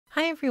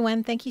Hi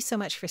everyone, thank you so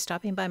much for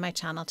stopping by my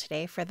channel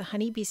today for the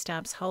Honeybee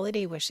Stamps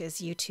Holiday Wishes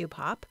YouTube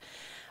hop.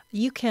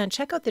 You can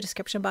check out the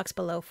description box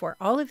below for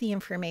all of the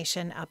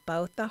information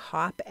about the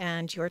hop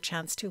and your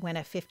chance to win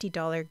a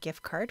 $50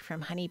 gift card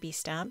from Honeybee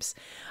Stamps.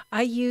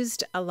 I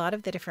used a lot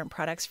of the different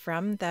products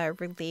from the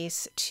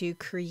release to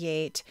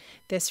create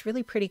this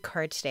really pretty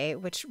card today,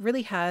 which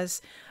really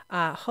has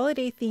a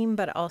holiday theme,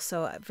 but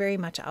also very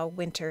much a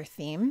winter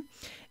theme.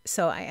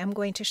 So I am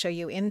going to show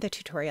you in the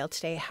tutorial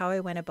today how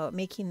I went about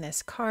making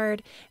this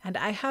card, and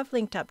I have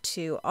linked up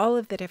to all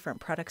of the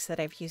different products that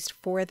I've used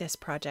for this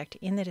project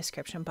in the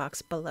description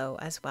box below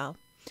as well.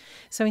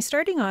 So I'm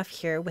starting off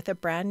here with a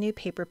brand new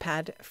paper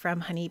pad from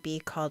Honeybee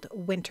called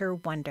Winter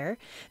Wonder.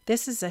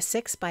 This is a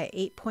 6 by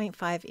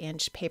 8.5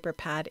 inch paper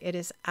pad. It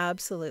is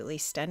absolutely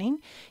stunning.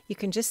 You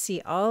can just see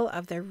all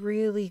of the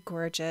really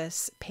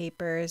gorgeous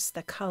papers,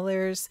 the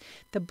colors,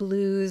 the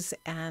blues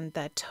and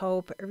the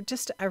taupe,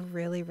 just a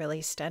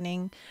really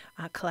stunning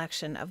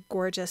collection of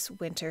gorgeous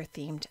winter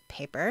themed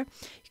paper.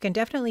 You can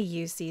definitely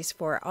use these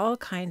for all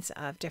kinds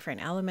of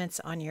different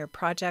elements on your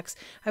projects.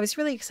 I was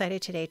really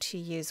excited today to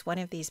use one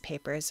of these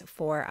papers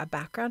for a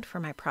background for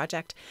my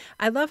project.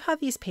 I love how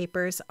these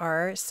papers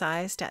are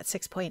sized at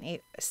 6 by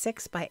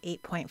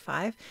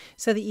 8.5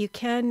 so that you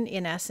can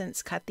in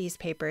essence cut these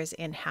papers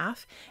in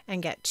half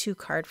and get two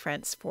card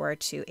fronts for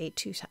two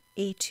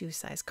A2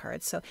 size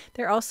cards. So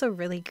they're also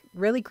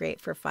really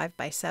great for 5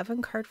 by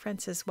 7 card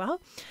fronts as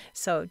well.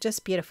 So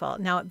just beautiful.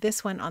 Now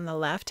this one on the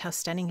left, how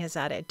stunning is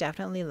that? It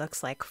definitely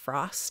looks like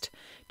frost.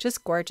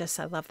 Just gorgeous.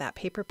 I love that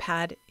paper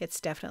pad. It's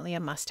definitely a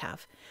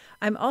must-have.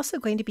 I'm also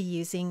going to be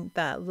using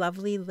the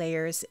Lovely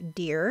Layers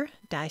Deer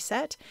die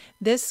set.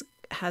 This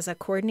has a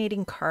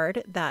coordinating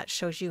card that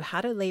shows you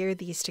how to layer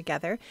these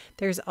together.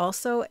 There's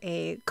also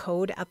a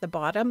code at the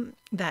bottom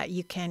that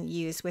you can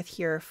use with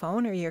your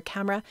phone or your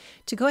camera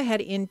to go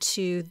ahead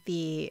into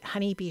the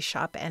Honeybee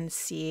shop and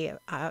see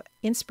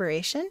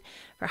inspiration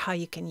for how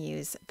you can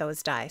use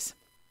those dies.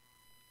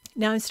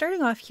 Now I'm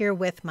starting off here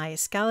with my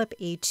Scallop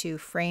A2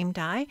 frame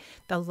die,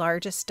 the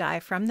largest die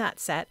from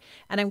that set,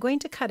 and I'm going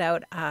to cut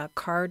out a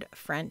card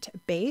front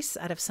base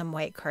out of some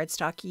white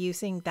cardstock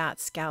using that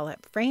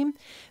scallop frame.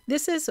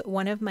 This is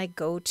one of my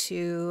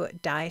go-to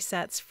die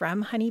sets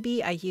from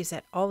Honeybee. I use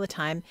it all the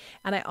time,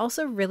 and I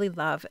also really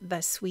love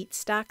the Sweet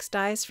Stacks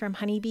dies from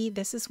Honeybee.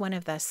 This is one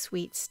of the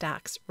Sweet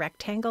Stacks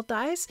rectangle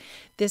dies.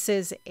 This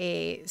is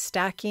a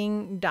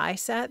stacking die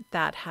set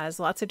that has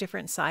lots of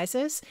different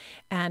sizes,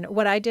 and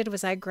what I did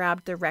was I grabbed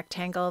the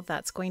rectangle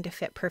that's going to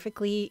fit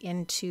perfectly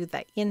into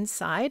the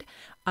inside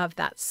of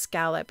that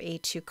Scallop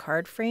A2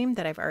 card frame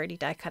that I've already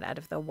die cut out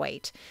of the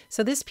white.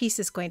 So this piece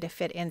is going to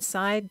fit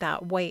inside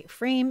that white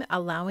frame,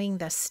 allowing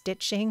the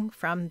stitching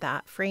from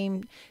that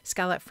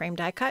scallop frame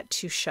die cut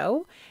to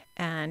show.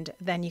 And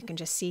then you can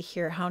just see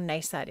here how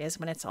nice that is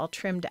when it's all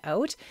trimmed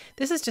out.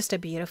 This is just a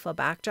beautiful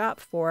backdrop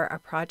for a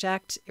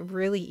project.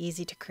 Really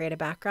easy to create a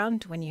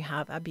background when you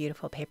have a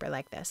beautiful paper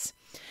like this.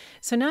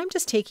 So now I'm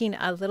just taking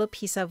a little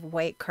piece of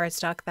white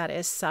cardstock that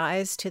is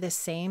sized to the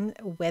same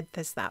width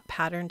as that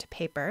patterned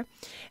paper.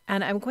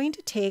 And I'm going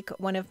to take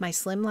one of my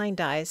slimline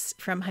dies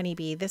from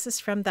Honeybee. This is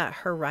from that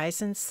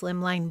Horizon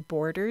Slimline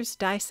Borders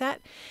die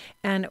set.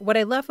 And what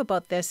I love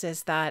about this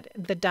is that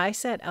the die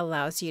set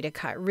allows you to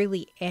cut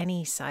really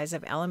any size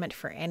of element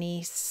for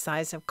any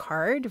size of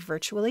card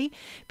virtually,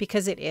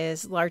 because it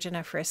is large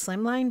enough for a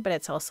slimline, but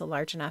it's also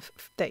large enough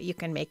that you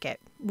can make it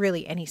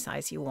really any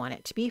size you want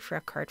it to be for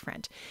a card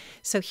front.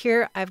 So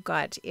here I've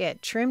got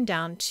it trimmed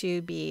down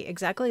to be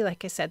exactly,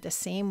 like I said, the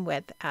same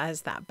width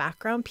as that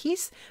background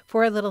piece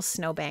for a little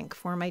snowbank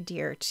for my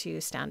deer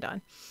to stand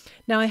on.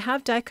 Now I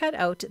have die cut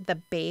out the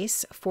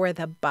base for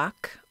the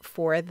buck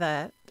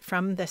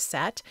from the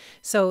set.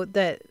 So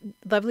the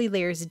Lovely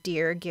Layers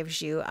Deer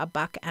gives you a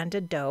buck and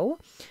a doe.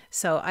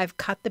 So I've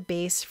cut the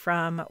base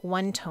from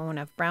one tone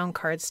of brown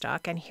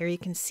cardstock, and here you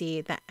can see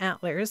the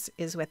antlers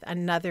is with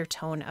another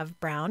tone of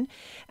brown.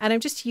 And I'm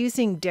just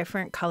using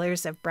different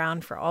colors of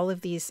brown for all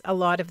of these, a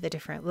lot of the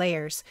different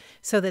layers,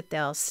 so that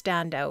they'll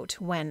stand out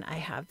when I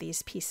have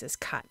these pieces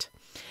cut.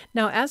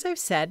 Now, as I've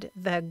said,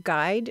 the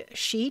guide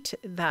sheet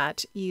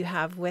that you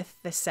have with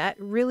the set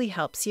really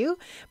helps you,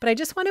 but I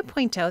just want to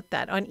point out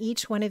that on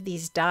each one of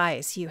these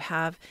dies, you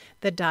have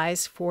the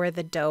dies for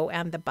the doe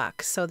and the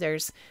buck. So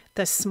there's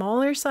the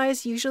smaller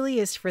size usually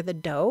is for the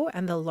doe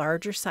and the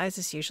larger size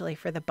is usually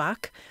for the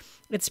buck.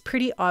 It's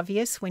pretty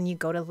obvious when you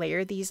go to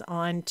layer these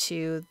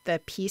onto the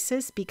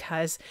pieces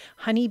because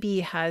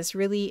Honeybee has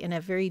really, in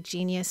a very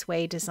genius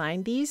way,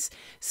 designed these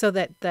so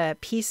that the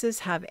pieces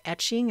have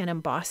etching and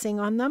embossing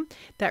on them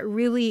that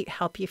really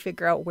help you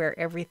figure out where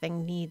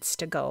everything needs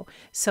to go.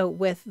 So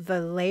with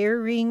the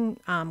layering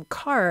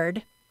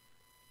card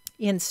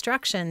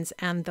instructions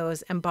and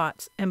those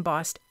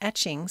embossed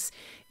etchings,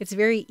 it's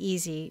very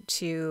easy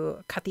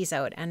to cut these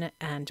out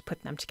and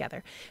put them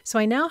together. So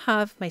I now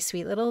have my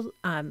sweet little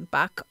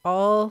buck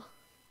all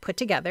put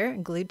together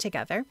and glued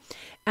together.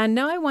 And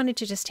now I wanted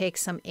to just take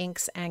some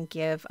inks and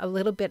give a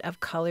little bit of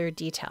color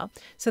detail.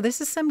 So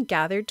this is some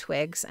gathered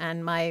twigs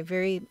and my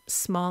very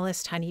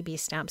smallest honeybee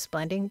stamps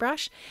blending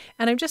brush.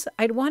 And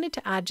I wanted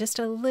to add just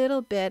a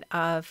little bit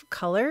of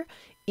color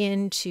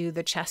into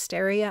the chest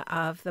area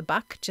of the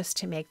buck, just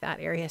to make that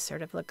area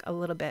sort of look a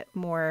little bit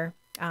more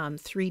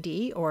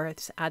 3D or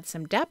add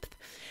some depth.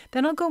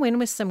 Then I'll go in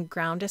with some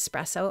ground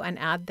espresso and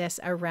add this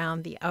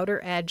around the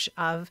outer edge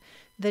of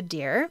the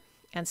deer.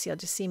 And so you'll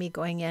just see me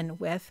going in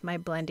with my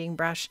blending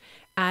brush,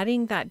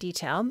 adding that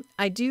detail.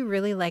 I do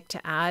really like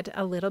to add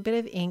a little bit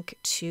of ink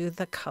to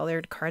the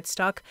colored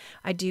cardstock.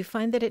 I do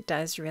find that it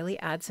does really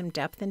add some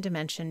depth and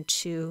dimension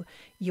to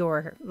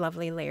your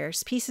lovely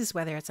layers pieces,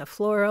 whether it's a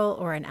floral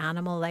or an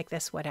animal like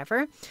this,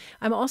 whatever.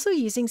 I'm also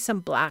using some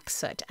black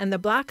soot, and the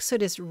black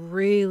soot is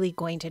really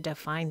going to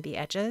define the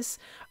edges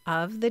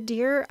of the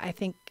deer. I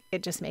think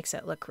it just makes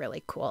it look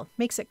really cool,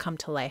 makes it come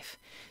to life.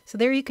 So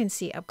there you can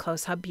see up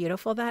close how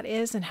beautiful that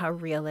is and how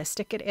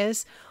realistic it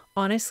is.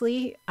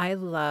 Honestly, I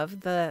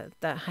love the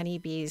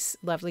honeybees'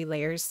 lovely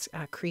layers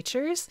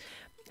creatures.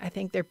 I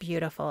think they're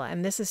beautiful.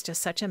 And this is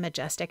just such a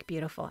majestic,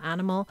 beautiful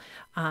animal.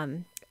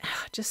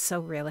 Just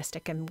so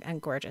realistic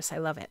and gorgeous. I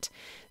love it.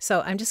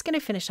 So I'm just going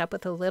to finish up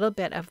with a little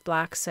bit of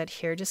black soot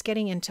here, just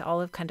getting into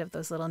all of kind of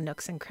those little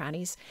nooks and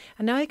crannies.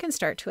 And now I can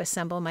start to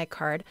assemble my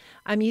card.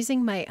 I'm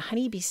using my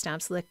Honeybee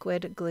Stamps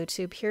liquid glue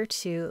tube here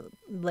to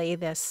lay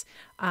this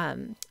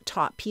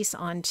top piece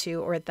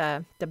onto, or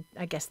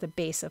I guess the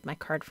base of my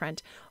card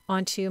front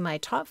onto my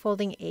top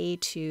folding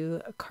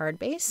A2 card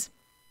base.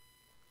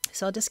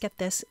 So I'll just get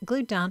this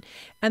glued down,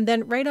 and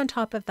then right on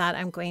top of that,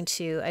 I'm going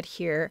to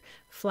adhere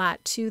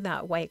flat to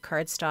that white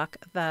cardstock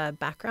the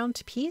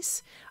background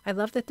piece. I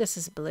love that this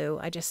is blue.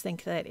 I just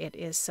think that it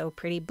is so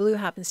pretty. Blue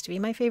happens to be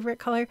my favorite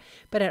color,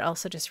 but it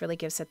also just really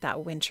gives it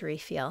that wintry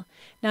feel.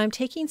 Now I'm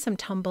taking some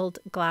Tumbled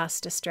Glass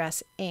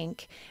Distress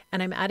ink,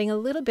 and I'm adding a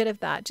little bit of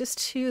that just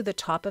to the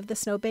top of the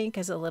snowbank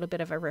as a little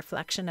bit of a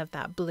reflection of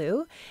that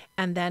blue.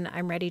 And then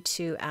I'm ready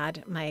to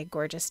add my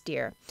gorgeous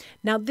deer.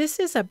 Now this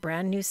is a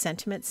brand new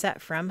sentiment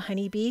set from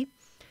Honeybee.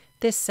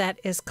 This set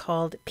is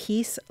called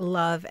Peace,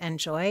 Love, and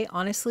Joy.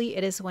 Honestly,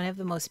 it is one of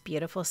the most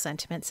beautiful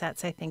sentiment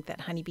sets I think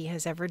that Honeybee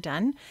has ever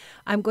done.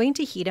 I'm going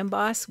to heat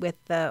emboss with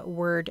the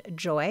word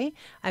joy.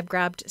 I've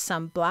grabbed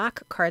some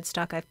black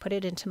cardstock. I've put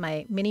it into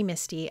my mini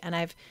Misty, and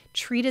I've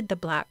treated the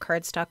black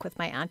cardstock with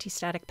my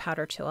anti-static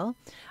powder tool.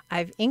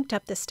 I've inked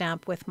up the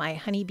stamp with my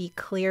Honeybee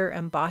clear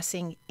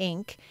embossing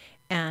ink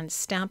and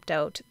stamped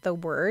out the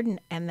word,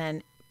 and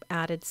then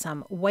added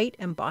some white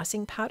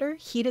embossing powder,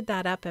 heated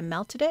that up and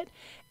melted it,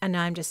 and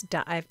now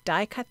I've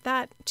die cut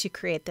that to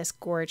create this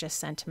gorgeous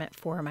sentiment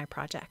for my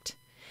project.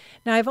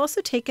 Now I've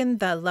also taken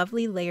the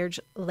lovely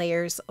large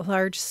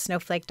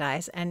snowflake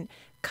dies and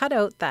cut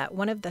out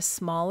one of the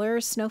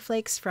smaller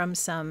snowflakes from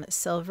some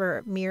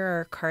silver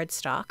mirror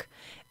cardstock,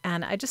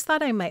 and I just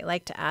thought I might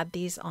like to add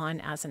these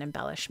on as an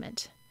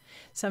embellishment.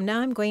 So now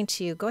I'm going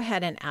to go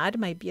ahead and add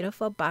my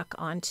beautiful buck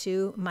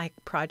onto my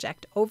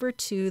project over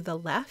to the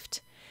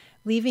left,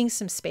 leaving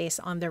some space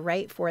on the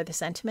right for the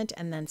sentiment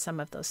and then some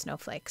of those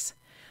snowflakes.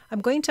 I'm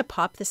going to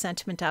pop the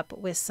sentiment up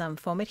with some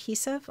foam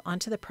adhesive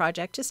onto the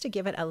project just to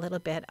give it a little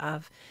bit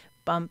of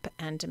bump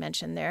and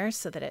dimension there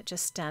so that it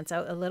just stands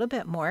out a little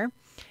bit more.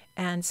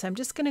 And so I'm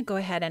just going to go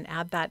ahead and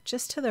add that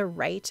just to the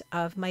right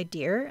of my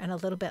deer and a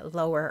little bit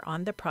lower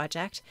on the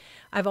project.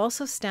 I've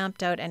also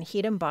stamped out and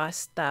heat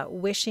embossed the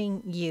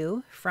Wishing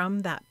You from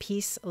that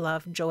Peace,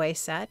 Love, Joy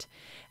set.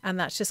 And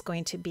that's just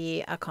going to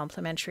be a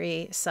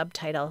complimentary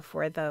subtitle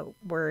for the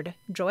word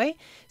joy.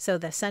 So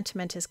the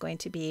sentiment is going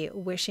to be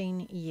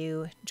Wishing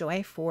You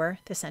Joy for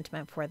the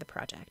sentiment for the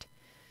project.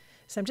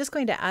 So I'm just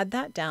going to add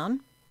that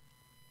down.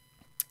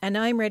 And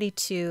now I'm ready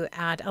to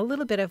add a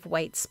little bit of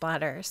white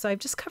splatter. So I've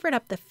just covered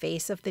up the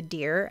face of the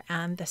deer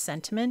and the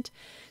sentiment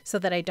so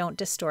that I don't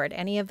distort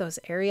any of those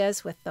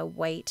areas with the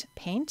white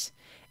paint.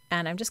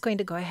 And I'm just going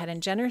to go ahead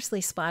and generously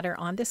splatter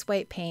on this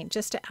white paint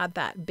just to add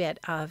that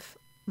bit of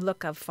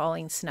look of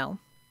falling snow.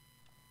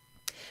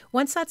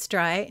 Once that's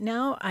dry,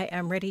 now I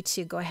am ready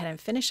to go ahead and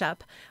finish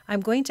up.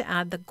 I'm going to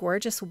add the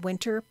gorgeous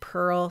winter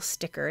pearl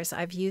stickers.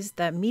 I've used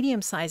the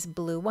medium-sized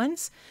blue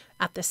ones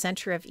at the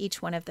center of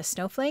each one of the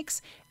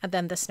snowflakes, and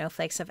then the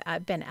snowflakes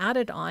have been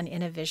added on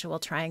in a visual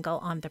triangle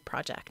on the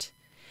project.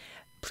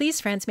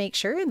 Please, friends, make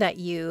sure that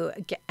you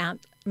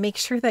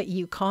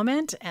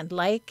comment and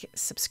like,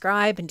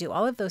 subscribe, and do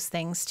all of those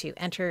things to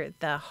enter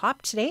the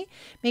hop today.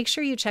 Make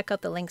sure you check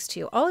out the links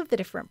to all of the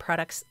different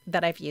products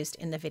that I've used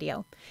in the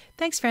video.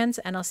 Thanks, friends,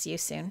 and I'll see you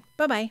soon.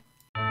 Bye-bye.